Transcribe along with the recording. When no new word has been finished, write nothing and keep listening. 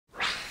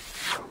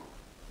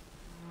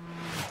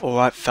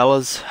Alright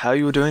fellas, how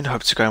you all doing?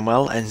 Hope it's going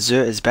well, and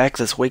Xur is back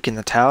this week in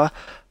the tower.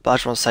 But I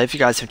just want to say, if you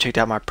guys haven't checked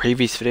out my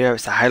previous video,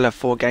 it's the Halo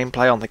 4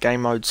 gameplay on the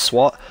game mode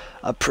SWAT.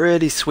 A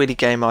pretty sweetie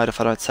game mode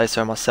if I don't say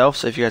so myself,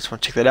 so if you guys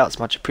want to check that out, it's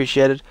much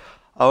appreciated.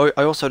 I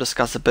also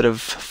discuss a bit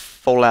of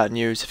Fallout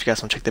news. If you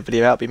guys want to check the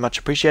video out, it'd be much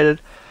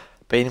appreciated.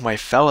 But anyway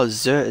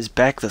fellas, Xur is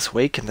back this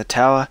week in the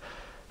tower.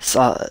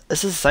 So,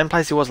 is this the same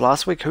place he was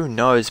last week? Who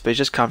knows, but he's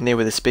just kind of near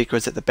where the speaker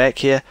is at the back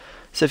here.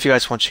 So if you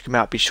guys want to check him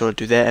out, be sure to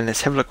do that. And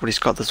let's have a look what he's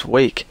got this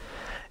week.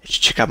 You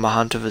should check out my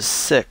hunt of his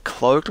sick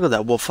cloak. Look at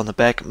that wolf on the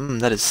back.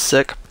 That is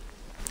sick.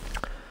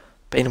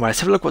 But anyway,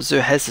 let's have a look what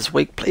Xur has this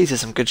week. Please have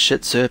some good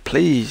shit, Xur,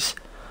 please.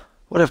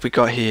 What have we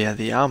got here?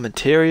 The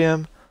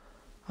Armentarium.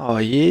 Oh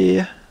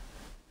yeah.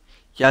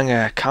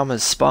 Younger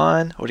Kama's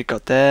Spine. Already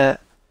got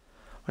that.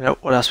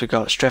 What else we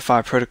got?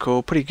 Stratfire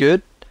Protocol. Pretty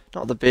good.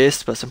 Not the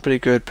best, but some pretty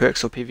good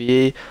perks for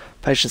PvE.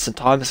 Patience and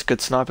Time. That's a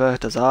good sniper.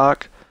 Does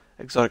arc.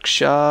 Exotic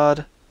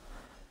Shard.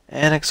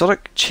 And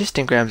exotic chest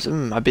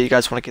engrams. I bet you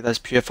guys want to get those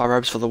purify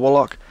robes for the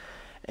Warlock.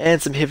 And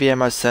some heavy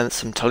ammo synths,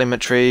 some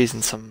telemetries,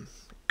 and some,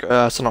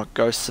 so not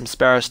ghosts, some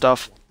sparrow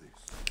stuff.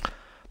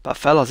 But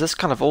fellas, that's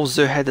kind of all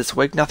Xur had this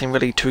week. Nothing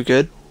really too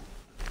good.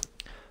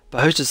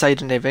 But who's to say he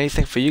didn't have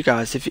anything for you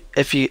guys?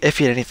 If you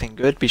had anything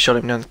good, be sure to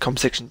let me know in the comment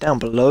section down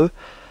below.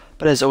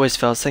 But as always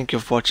fellas, thank you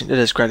for watching. It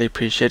is greatly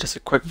appreciated. It's a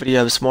quick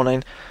video this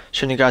morning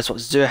showing you guys what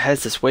Xur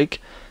has this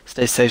week.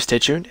 Stay safe, stay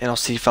tuned, and I'll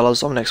see you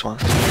fellas on the next one.